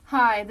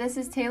Hi, this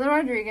is Taylor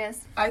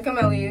Rodriguez, Aika,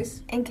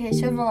 and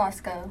Kaesha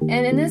Velasco.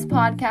 and in this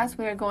podcast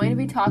we are going to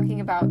be talking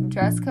about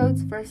dress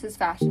codes versus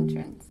fashion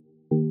trends.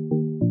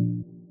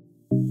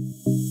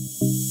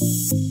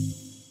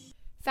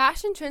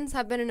 Fashion trends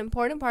have been an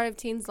important part of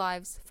teens'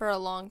 lives for a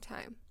long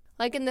time.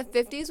 Like in the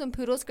 50s when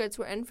poodle skirts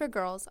were in for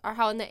girls, or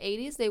how in the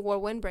 80s they wore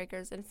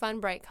windbreakers and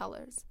fun bright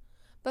colors.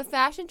 But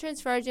fashion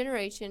trends for our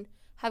generation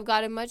have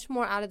gotten much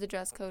more out of the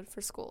dress code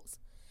for schools.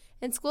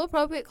 And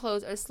school-appropriate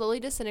clothes are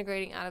slowly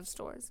disintegrating out of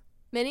stores.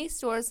 Many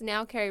stores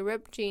now carry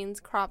ripped jeans,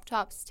 crop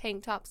tops,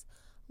 tank tops,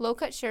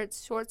 low-cut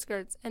shirts, short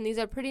skirts, and these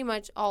are pretty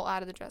much all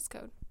out of the dress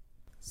code.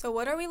 So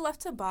what are we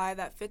left to buy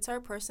that fits our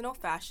personal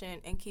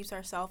fashion and keeps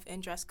ourselves in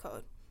dress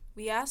code?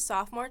 We asked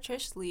sophomore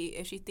Trish Lee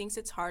if she thinks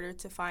it's harder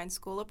to find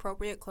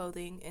school-appropriate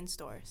clothing in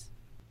stores.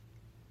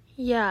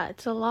 Yeah,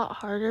 it's a lot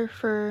harder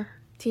for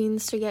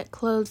teens to get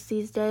clothes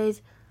these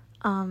days,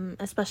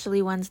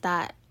 especially ones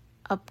that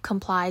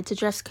comply to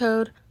dress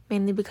code,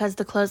 mainly because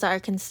the clothes that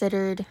are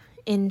considered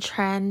in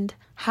trend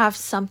have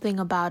something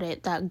about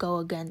it that go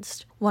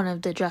against one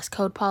of the dress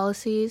code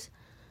policies.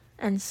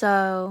 And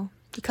so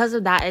because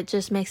of that, it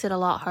just makes it a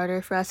lot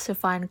harder for us to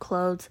find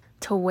clothes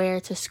to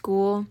wear to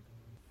school.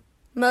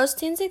 Most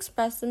teens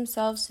express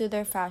themselves through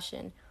their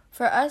fashion.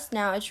 For us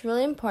now, it's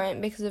really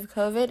important because of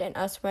COVID and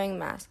us wearing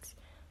masks.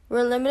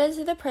 We're limited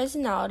to the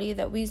personality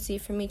that we see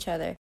from each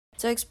other,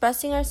 so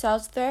expressing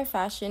ourselves through our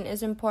fashion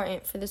is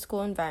important for the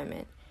school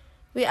environment.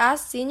 We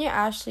asked senior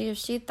Ashley if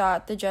she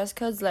thought the dress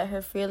codes let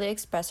her freely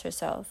express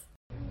herself.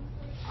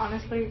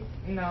 Honestly,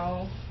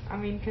 no. I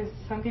mean, because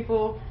some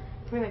people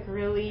who are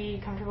really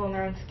comfortable in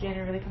their own skin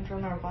or really comfortable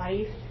in their own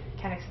bodies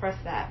can't express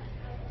that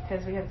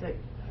because we have to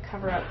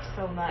cover up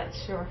so much,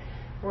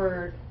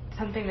 or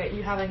something that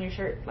you have on your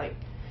shirt,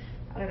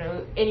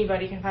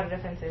 anybody can find it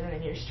offensive and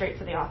then you're straight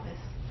to the office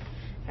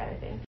kind of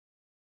thing.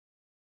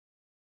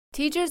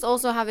 Teachers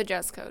also have a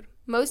dress code.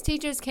 Most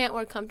teachers can't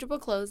wear comfortable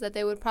clothes that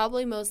they would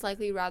probably most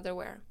likely rather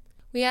wear.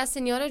 We asked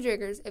Senora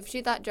Driggers if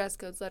she thought dress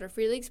codes let her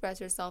freely express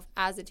herself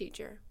as a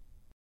teacher.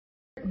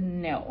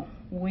 No,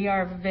 we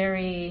are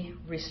very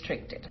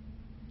restricted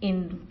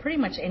in pretty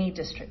much any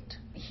district.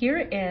 Here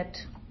at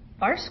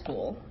our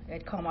school,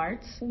 at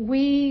ComArts,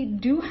 we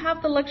do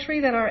have the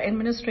luxury that our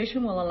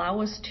administration will allow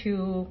us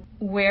to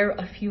wear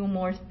a few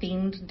more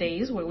themed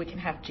days where we can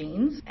have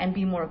jeans and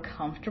be more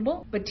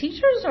comfortable. But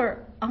teachers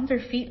are on their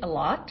feet a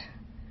lot.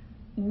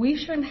 We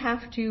shouldn't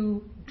have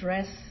to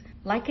dress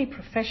like a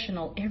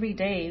professional every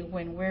day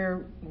when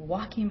we're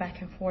walking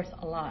back and forth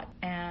a lot.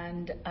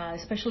 And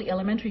especially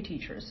elementary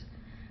teachers,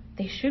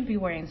 they should be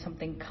wearing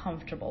something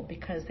comfortable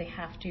because they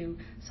have to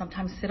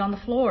sometimes sit on the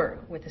floor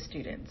with the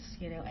students,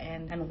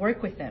 and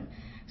work with them.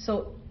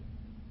 So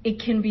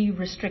it can be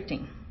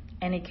restricting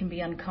and it can be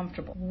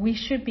uncomfortable. We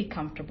should be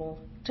comfortable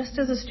just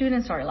as the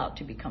students are allowed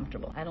to be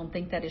comfortable. I don't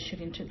think that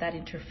that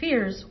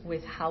interferes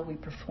with how we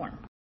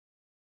perform.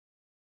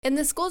 In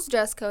the school's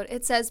dress code,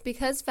 it says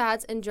because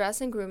fads in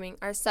dress and grooming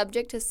are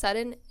subject to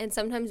sudden and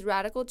sometimes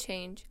radical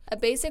change, a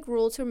basic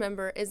rule to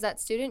remember is that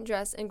student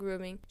dress and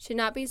grooming should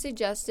not be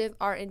suggestive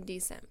or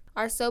indecent,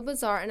 are so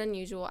bizarre and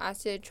unusual as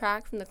to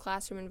detract from the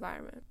classroom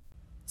environment.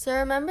 So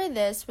remember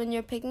this when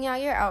you're picking out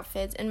your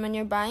outfits and when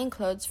you're buying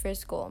clothes for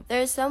school.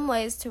 There are some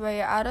ways to wear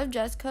your out of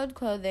dress code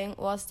clothing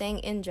while staying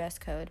in dress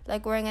code,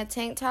 like wearing a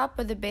tank top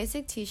with a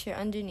basic t-shirt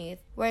underneath,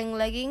 wearing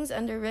leggings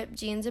under ripped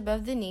jeans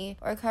above the knee,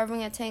 or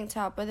covering a tank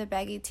top with a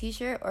baggy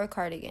t-shirt or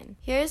cardigan.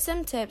 Here are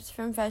some tips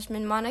from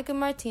freshman Monica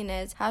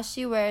Martinez how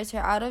she wears her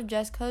out of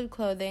dress code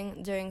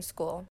clothing during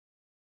school.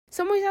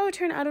 Some ways I would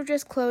turn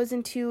out-of-dress clothes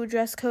into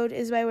dress code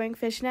is by wearing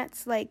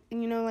fishnets, like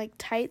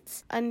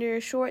tights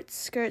under shorts,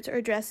 skirts, or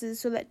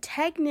dresses so that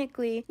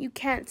technically you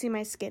can't see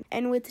my skin.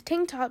 And with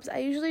tank tops, I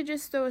usually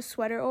just throw a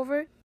sweater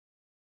over.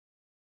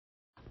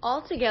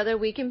 Altogether,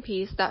 we can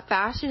piece that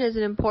fashion is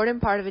an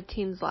important part of a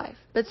teen's life,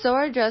 but so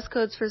are dress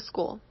codes for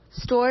school.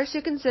 Stores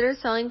should consider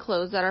selling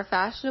clothes that are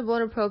fashionable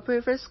and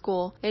appropriate for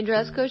school, and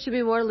dress codes should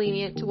be more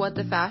lenient to what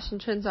the fashion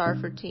trends are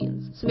for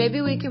teens. So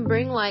maybe we can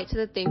bring light to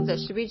the things that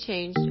should be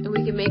changed, and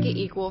we can make it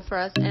equal for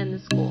us and the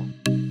school.